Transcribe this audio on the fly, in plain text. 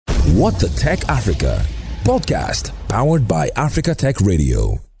What the Tech Africa podcast powered by Africa Tech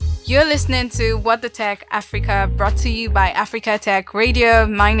Radio. You're listening to What the Tech Africa, brought to you by Africa Tech Radio.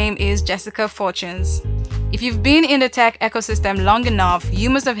 My name is Jessica Fortunes. If you've been in the tech ecosystem long enough, you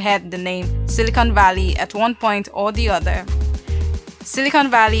must have heard the name Silicon Valley at one point or the other. Silicon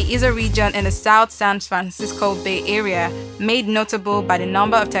Valley is a region in the South San Francisco Bay Area, made notable by the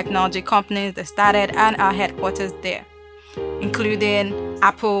number of technology companies that started and are headquartered there, including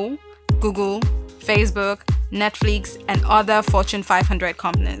Apple, Google, Facebook, Netflix, and other Fortune 500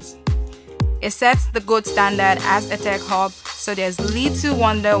 companies. It sets the gold standard as a tech hub, so there's little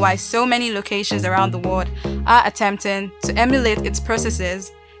wonder why so many locations around the world are attempting to emulate its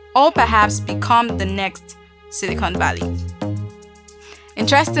processes or perhaps become the next Silicon Valley.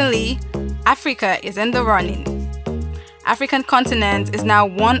 Interestingly, Africa is in the running. African continent is now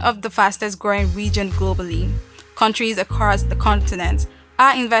one of the fastest growing regions globally. Countries across the continent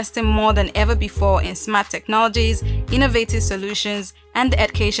are investing more than ever before in smart technologies, innovative solutions, and the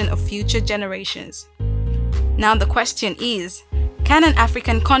education of future generations. Now the question is, can an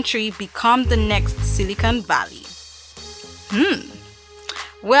African country become the next Silicon Valley?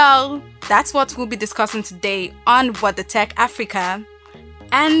 Well, that's what we'll be discussing today on What the Tech Africa.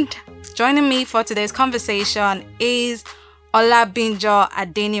 And joining me for today's conversation is Olabinjo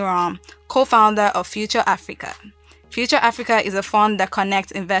Adeniran, co-founder of Future Africa. Future Africa is a fund that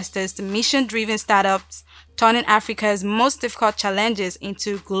connects investors to mission-driven startups, turning Africa's most difficult challenges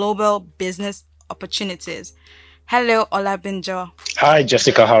into global business opportunities. Hello, Olabinjo. Hi,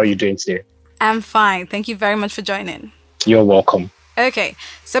 Jessica. How are you doing today? I'm fine. Thank you very much for joining. You're welcome. Okay,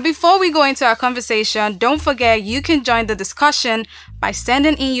 so before we go into our conversation, don't forget you can join the discussion by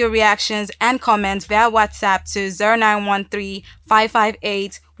sending in your reactions and comments via WhatsApp to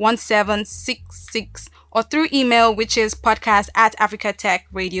 0913-558-1766 or through email, which is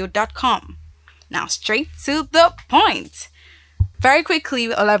podcast@africatechradio.com. Now, straight to the point. Very quickly,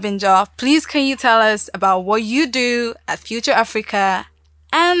 Olabinjo, please can you tell us about what you do at Future Africa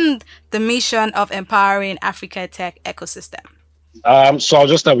and the mission of empowering Africa tech ecosystem? So I'll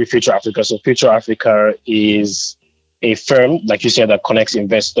just start with Future Africa. So Future Africa is a firm, like you said, that connects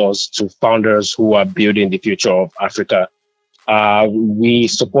investors to founders who are building the future of Africa. We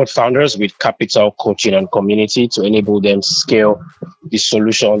support founders with capital, coaching, and community to enable them to scale the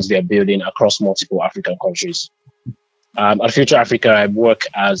solutions they're building across multiple African countries. At Future Africa, I work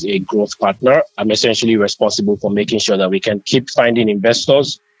as a growth partner. I'm essentially responsible for making sure that we can keep finding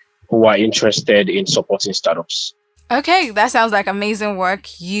investors who are interested in supporting startups. Okay, that sounds like amazing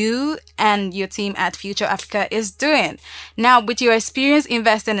work you and your team at Future Africa is doing. Now, with your experience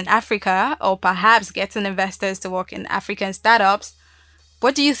investing in Africa, or perhaps getting investors to work in African startups,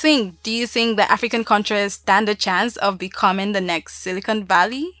 what do you think? Do you think that African countries stand a chance of becoming the next Silicon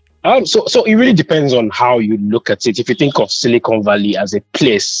Valley? So it really depends on how you look at it. If you think of Silicon Valley as a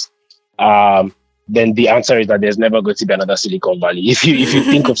place, then the answer is that there's never going to be another Silicon Valley. If you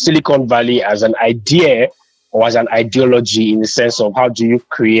think of Silicon Valley as an idea, or as an ideology, in the sense of how do you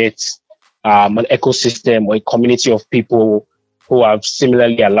create an ecosystem or a community of people who have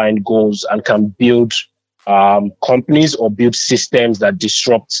similarly aligned goals and can build companies or build systems that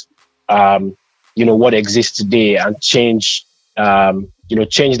disrupt, what exists today and change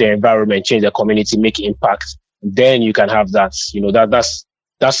their environment, change their community, make impact. Then you can have that.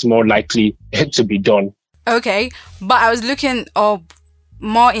 That's more likely to be done. Okay, but I was looking up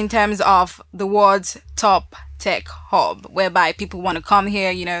more in terms of the world's top tech hub, whereby people want to come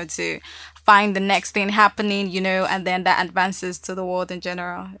here, to find the next thing happening, and then that advances to the world in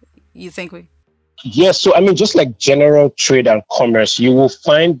general. You think we? Yes. So, just like general trade and commerce, you will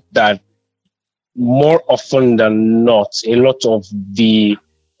find that more often than not, a lot of the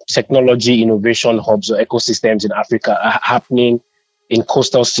technology innovation hubs or ecosystems in Africa are happening in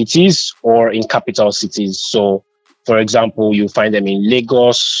coastal cities or in capital cities. So, for example, you find them in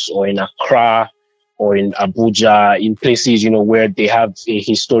Lagos or in Accra or in Abuja, in places, where they have a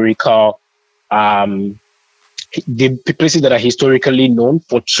historical, the places that are historically known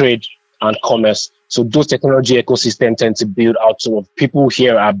for trade and commerce. So those technology ecosystems tend to build out of people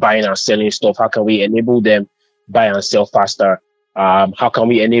here are buying and selling stuff. How can we enable them buy and sell faster? How can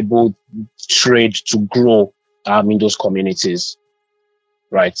we enable trade to grow in those communities?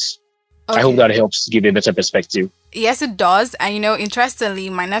 Right. Okay. I hope that helps give a better perspective. Yes, it does. And, interestingly,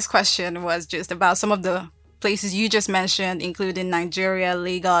 my next question was just about some of the places you just mentioned, including Nigeria,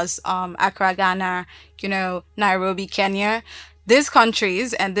 Lagos, Accra, Ghana, Nairobi, Kenya. These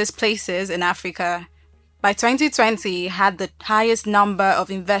countries and these places in Africa, by 2020, had the highest number of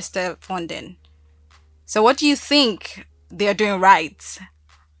investor funding. So what do you think they're doing right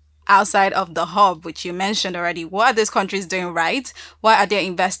outside of the hub, which you mentioned already? What are these countries doing right? Why are their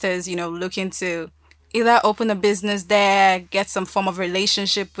investors, looking to either open a business there, get some form of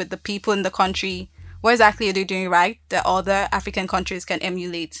relationship with the people in the country? What exactly are they doing right that other African countries can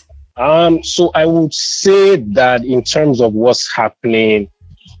emulate? So I would say that in terms of what's happening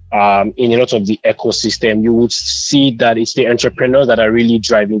in a lot of the ecosystem, you would see that it's the entrepreneurs that are really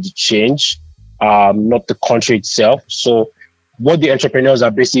driving the change, not the country itself. So what the entrepreneurs are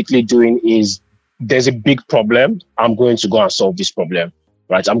basically doing is, there's a big problem, I'm going to go and solve this problem,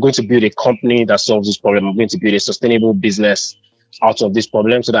 right? I'm going to build a company that solves this problem. I'm going to build a sustainable business out of this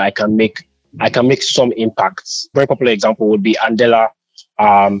problem so that I can make some impacts. Very popular example would be Andela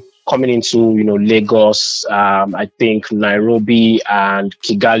coming into Lagos, I think Nairobi and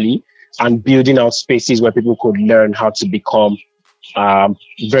Kigali, and building out spaces where people could learn how to become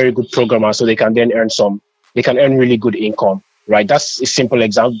very good programmers, so they can then earn really good income. Right, that's a simple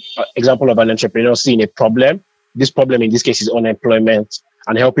example of an entrepreneur seeing a problem. This problem in this case is unemployment,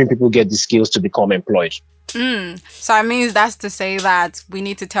 and helping people get the skills to become employed. So it means that's to say that we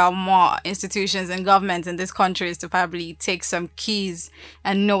need to tell more institutions and governments in these countries to probably take some keys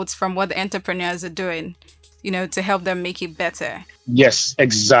and notes from what the entrepreneurs are doing, to help them make it better. Yes,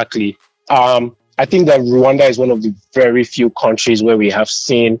 exactly. I think that Rwanda is one of the very few countries where we have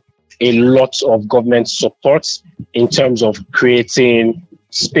seen a lot of government support in terms of creating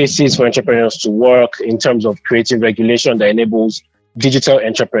spaces for entrepreneurs to work, in terms of creating regulation that enables digital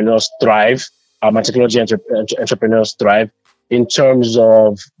entrepreneurs thrive, and technology entrepreneurs thrive, in terms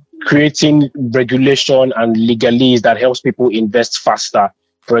of creating regulation and legalese that helps people invest faster.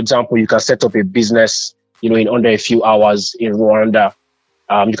 For example, you can set up a business, in under a few hours in Rwanda.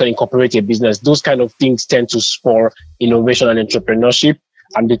 You can incorporate a business. Those kind of things tend to spur innovation and entrepreneurship,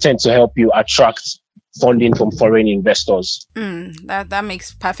 and they tend to help you attract funding from foreign investors. That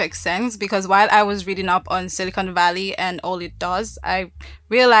makes perfect sense, because while I was reading up on Silicon Valley and all it does, I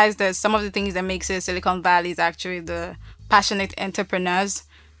realized that some of the things that makes it Silicon Valley is actually the passionate entrepreneurs,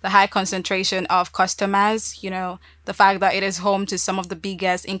 the high concentration of customers, the fact that it is home to some of the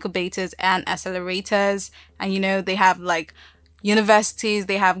biggest incubators and accelerators, and they have universities,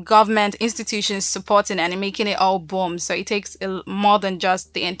 they have government institutions supporting and making it all boom. So it takes more than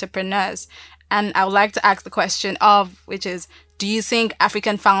just the entrepreneurs. And I would like to ask the question which is, do you think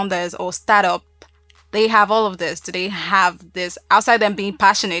African founders or startup, they have all of this? Do they have this outside them being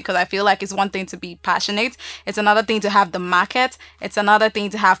passionate? Because I feel like it's one thing to be passionate. It's another thing to have the market. It's another thing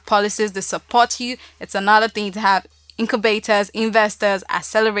to have policies that support you. It's another thing to have incubators, investors,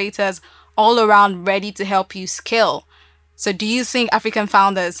 accelerators all around ready to help you scale. So do you think African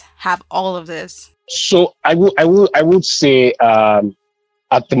founders have all of this? So I would say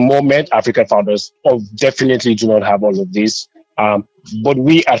at the moment, African founders definitely do not have all of this. But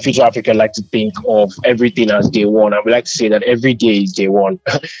we at Future Africa like to think of everything as day one. And we like to say that every day is day one.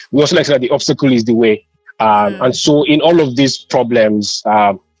 We also like to say that the obstacle is the way. And so in all of these problems,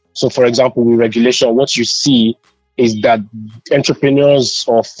 so for example, with regulation, what you see is that entrepreneurs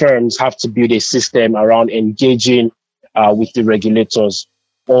or firms have to build a system around engaging with the regulators,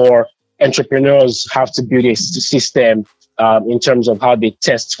 or entrepreneurs have to build a system in terms of how they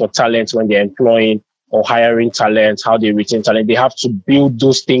test for talent when they're employing or hiring talent, how they retain talent. They have to build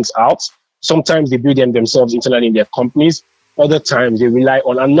those things out. Sometimes they build them themselves internally in their companies. Other times they rely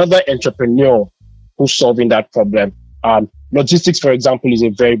on another entrepreneur who's solving that problem. Logistics, for example, is a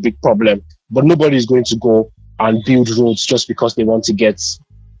very big problem, but nobody is going to go and build roads just because they want to get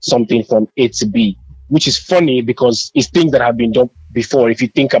something from A to B, which is funny because it's things that have been done before. If you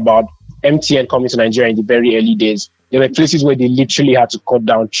think about MTN coming to Nigeria in the very early days, there were places where they literally had to cut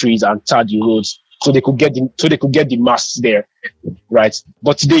down trees and tar the roads so they could get the masts there, right?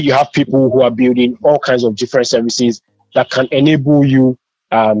 But today you have people who are building all kinds of different services that can enable you,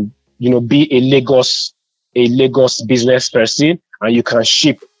 be a Lagos business person, and you can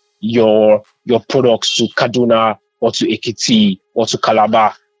ship your products to Kaduna or to Ekiti or to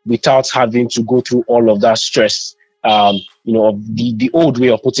Calabar without having to go through all of that stress, of the old way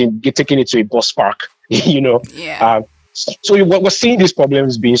of taking it to a bus park, Yeah. So we're seeing these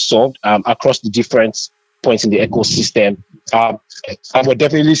problems being solved across the different points in the ecosystem. And we're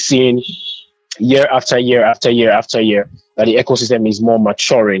definitely seeing year after year after year after year that the ecosystem is more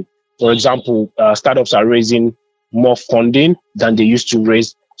maturing. For example, startups are raising more funding than they used to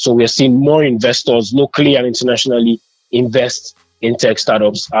raise. So we're seeing more investors locally and internationally invest in tech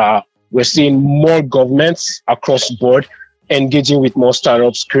startups. We're seeing more governments across the board engaging with more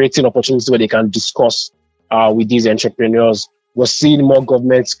startups, creating opportunities where they can discuss with these entrepreneurs. We're seeing more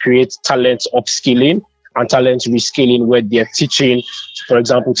governments create talent upskilling and talent reskilling, where they're teaching, for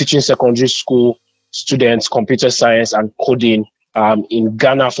example, teaching secondary school students computer science and coding in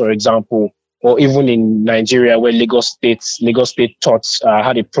Ghana, for example, or even in Nigeria, where Lagos State taught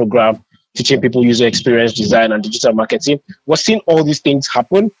had a program teaching people user experience design and digital marketing. We're seeing all these things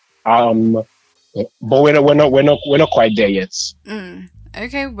happen, but we're not quite there yet.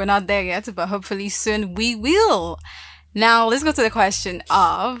 Okay, we're not there yet, but hopefully soon we will. Now let's go to the question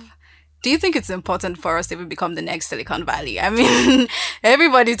of, do you think it's important for us to even become the next Silicon Valley? I mean,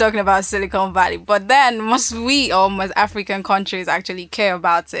 everybody's talking about Silicon Valley, but then must we or must African countries actually care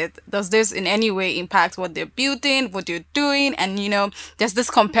about it? Does this in any way impact what they're building, what they're doing? And, there's this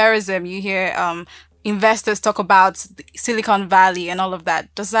comparison. You hear investors talk about Silicon Valley and all of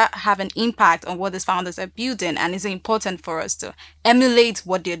that. Does that have an impact on what these founders are building? And is it important for us to emulate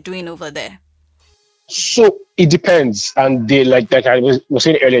what they're doing over there? So it depends, and like I was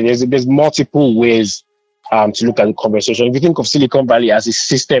saying earlier, there's multiple ways to look at the conversation. If you think of Silicon Valley as a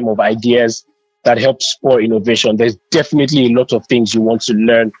system of ideas that helps spur innovation, there's definitely a lot of things you want to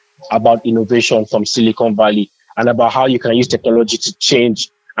learn about innovation from Silicon Valley and about how you can use technology to change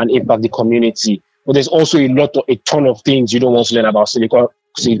and impact the community. But there's also a ton of things you don't want to learn about Silicon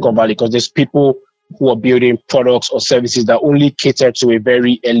Valley, because there's people who are building products or services that only cater to a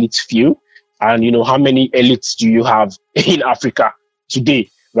very elite few. And how many elites do you have in Africa today,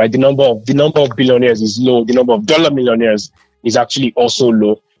 right? The number of billionaires is low. The number of dollar millionaires is actually also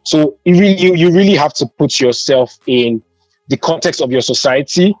low. So you really have to put yourself in the context of your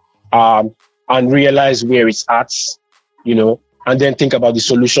society and realize where it's at, and then think about the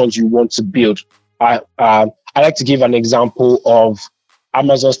solutions you want to build. I like to give an example of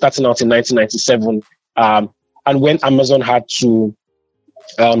Amazon starting out in 1997, and when Amazon had to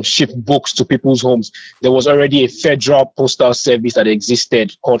ship books to people's homes, there was already a federal postal service that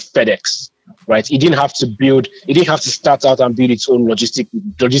existed called FedEx, right? It didn't have to start out and build its own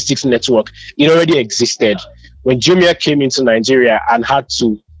logistics network. It already existed. When Jumia came into Nigeria and had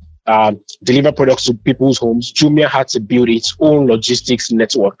to deliver products to people's homes, Jumia had to build its own logistics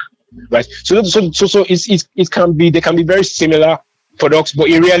network, right? So it can be, they can be very similar products, but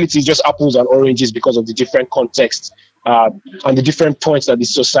in reality, it's just apples and oranges because of the different contexts and the different points that the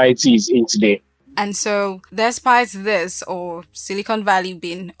society is in today. And so, despite this, or Silicon Valley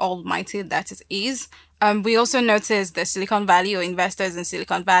being almighty that it is, we also noticed that Silicon Valley or investors in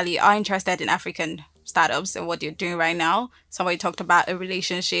Silicon Valley are interested in African startups and what they're doing right now. Somebody talked about a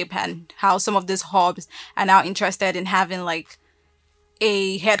relationship and how some of these hubs are now interested in having like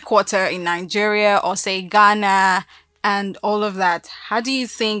a headquarter in Nigeria or say Ghana and all of that. How do you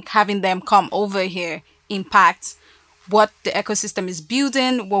think having them come over here impacts what the ecosystem is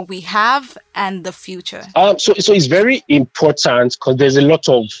building, what we have, and the future? So it's very important because there's a lot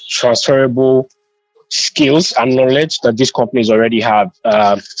of transferable skills and knowledge that these companies already have.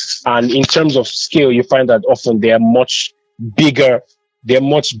 And in terms of scale, you find that often they are much bigger. They're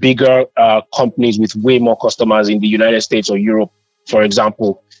much bigger companies with way more customers in the United States or Europe, for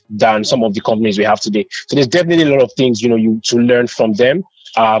example, than some of the companies we have today. So there's definitely a lot of things, to learn from them.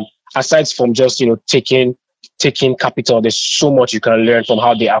 Aside from just, taking capital, there's so much you can learn from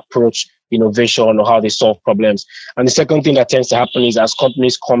how they approach innovation or how they solve problems. And the second thing that tends to happen is as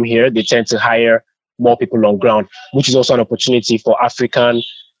companies come here, they tend to hire more people on ground, which is also an opportunity for African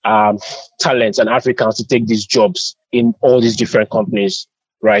talents and Africans to take these jobs in all these different companies,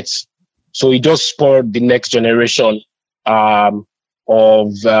 right? So it does spur the next generation of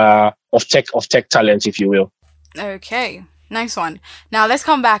tech talent, if you will. Okay. Nice one. Now let's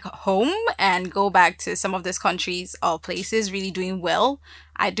come back home and go back to some of these countries or places really doing well.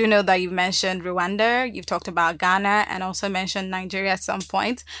 I do know that you've mentioned Rwanda, you've talked about Ghana, and also mentioned Nigeria at some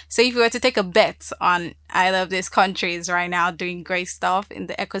point. So if you were to take a bet on either of these countries right now doing great stuff in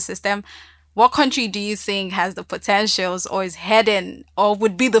the ecosystem, what country do you think has the potentials or is heading or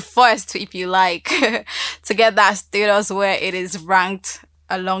would be the first, if you like, to get that status where it is ranked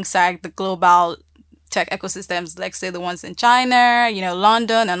alongside the global tech ecosystems, like say the ones in China,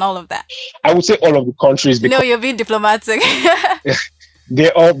 London and all of that? I would say all of the countries. No, you're being diplomatic.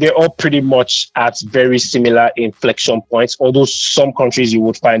 They're all pretty much at very similar inflection points. Although some countries you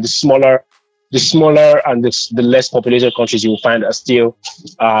would find the smaller and the less populated countries you will find are still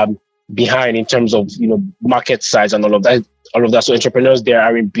behind in terms of market size and all of that. So entrepreneurs there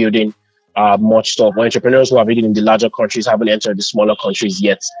aren't building much stuff. Or entrepreneurs who are really in the larger countries haven't entered the smaller countries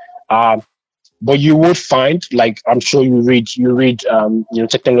yet. But you would find, like I'm sure you read,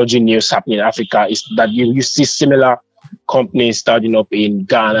 technology news happening in Africa, is that you see similar companies starting up in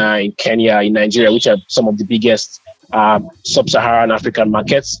Ghana, in Kenya, in Nigeria, which are some of the biggest sub-Saharan African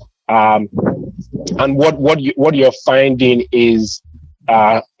markets. And what you're finding is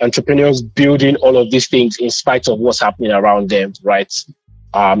entrepreneurs building all of these things in spite of what's happening around them, right?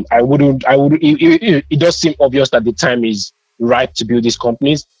 It does seem obvious that the time is right to build these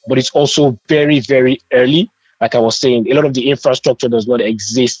companies, but it's also very, very early. Like I was saying, a lot of the infrastructure does not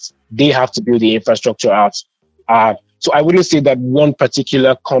exist. They have to build the infrastructure out. So I wouldn't say that one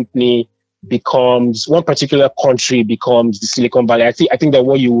particular country becomes the Silicon Valley. I think that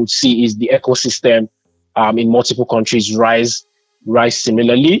what you would see is the ecosystem in multiple countries rise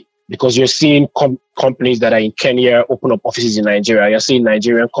similarly, because you're seeing companies that are in Kenya open up offices in Nigeria. You're seeing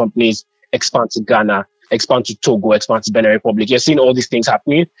Nigerian companies expand to Ghana, expand to Togo, expand to Benin Republic. You're seeing all these things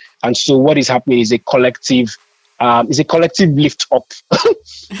happening. And so what is happening is a collective lift up.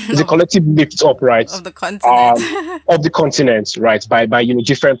 It's a collective lift up, right? Of the continent. Of the continent, right? By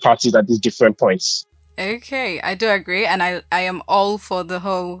different parties at these different points. Okay, I do agree. And I am all for the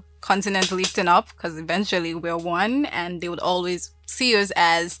whole continent lifting up, because eventually we're one and they would always see us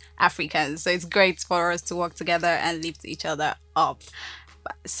as Africans. So it's great for us to work together and lift each other up.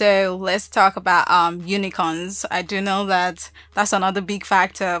 So let's talk about unicorns. I do know that that's another big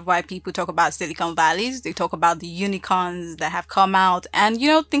factor of why people talk about Silicon Valleys. They talk about the unicorns that have come out. And,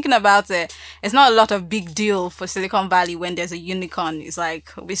 thinking about it, it's not a lot of big deal for Silicon Valley when there's a unicorn. It's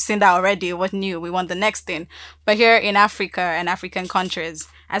like, we've seen that already. What new? We want the next thing. But here in Africa and African countries,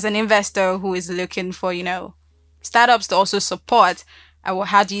 as an investor who is looking for, startups to also support,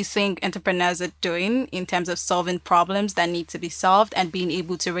 how do you think entrepreneurs are doing in terms of solving problems that need to be solved and being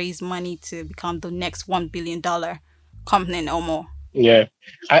able to raise money to become the next $1 billion company or more? Yeah,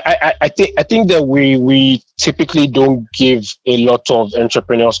 I think that we typically don't give a lot of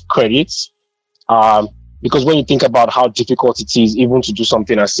entrepreneurs credits, because when you think about how difficult it is even to do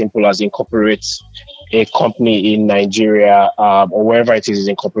something as simple as incorporate a company in Nigeria or wherever it is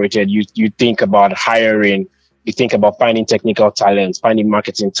incorporated, you think about hiring. You think about finding technical talents, finding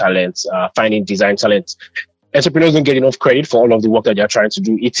marketing talents, finding design talents. Entrepreneurs don't get enough credit for all of the work that they're trying to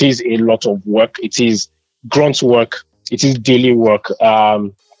do. It is a lot of work. It is grunt work. It is daily work.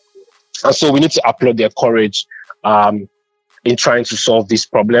 And so we need to applaud their courage in trying to solve these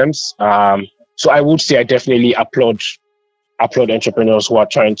problems. So I would say I definitely applaud entrepreneurs who are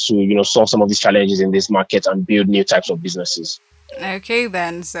trying to, solve some of these challenges in this market and build new types of businesses. Okay,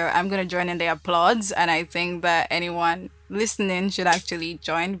 then. So I'm going to join in the applause. And I think that anyone listening should actually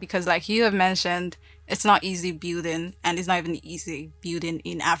join, because like you have mentioned, it's not easy building, and it's not even easy building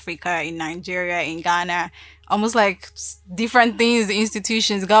in Africa, in Nigeria, in Ghana. Almost like different things, the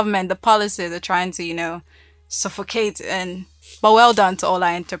institutions, government, the policies are trying to, suffocate. But well done to all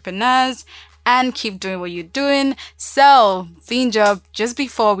our entrepreneurs. And keep doing what you're doing. So, Vinjob, just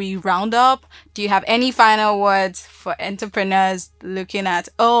before we round up, do you have any final words for entrepreneurs looking at,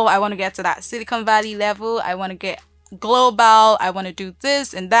 I want to get to that Silicon Valley level, I want to get global, I want to do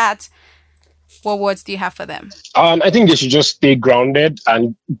this and that? What words do you have for them? I think they should just stay grounded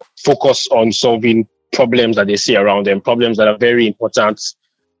and focus on solving problems that they see around them, problems that are very important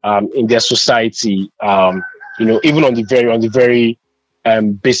in their society. Even on the very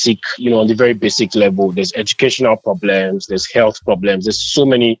basic, on the very basic level, there's educational problems, there's health problems, there's so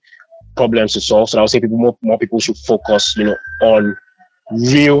many problems to solve. So I would say more people should focus, on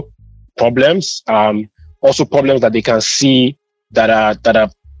real problems, also problems that they can see that are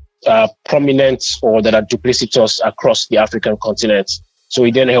prominent or that are duplicitous across the African continent. So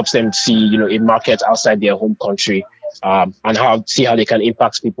it then helps them see, a market outside their home country, and see how they can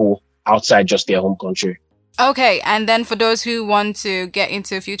impact people outside just their home country. Okay, and then for those who want to get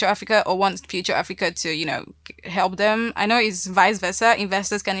into Future Africa or want Future Africa to, help them, I know it's vice versa.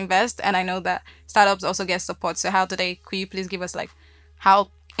 Investors can invest, and I know that startups also get support. So could you please give us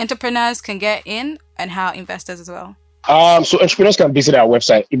how entrepreneurs can get in and how investors as well? So entrepreneurs can visit our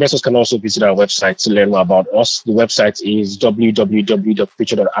website. Investors can also visit our website to learn more about us. The website is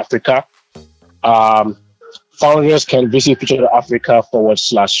www.future.africa. Founders can visit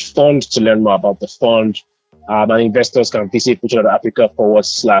future.africa/fund to learn more about the fund. And investors can visit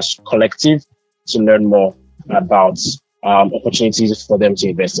future.africa/collective to learn more about opportunities for them to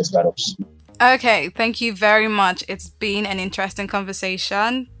invest in startups. Okay, thank you very much. It's been an interesting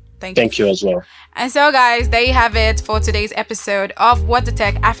conversation. Thank you as well. And so, guys, there you have it for today's episode of What the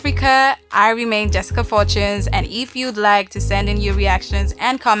Tech Africa. I remain Jessica Fortunes, and if you'd like to send in your reactions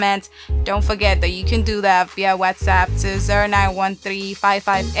and comments, don't forget that you can do that via WhatsApp to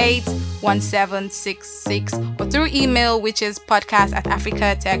 0913-558-1766 or through email, which is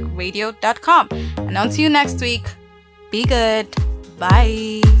podcast@africatechradio.com. And until next week, be good.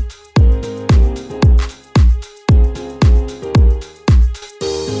 Bye.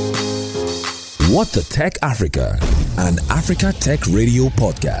 What the Tech Africa, an Africa Tech Radio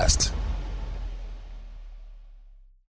podcast.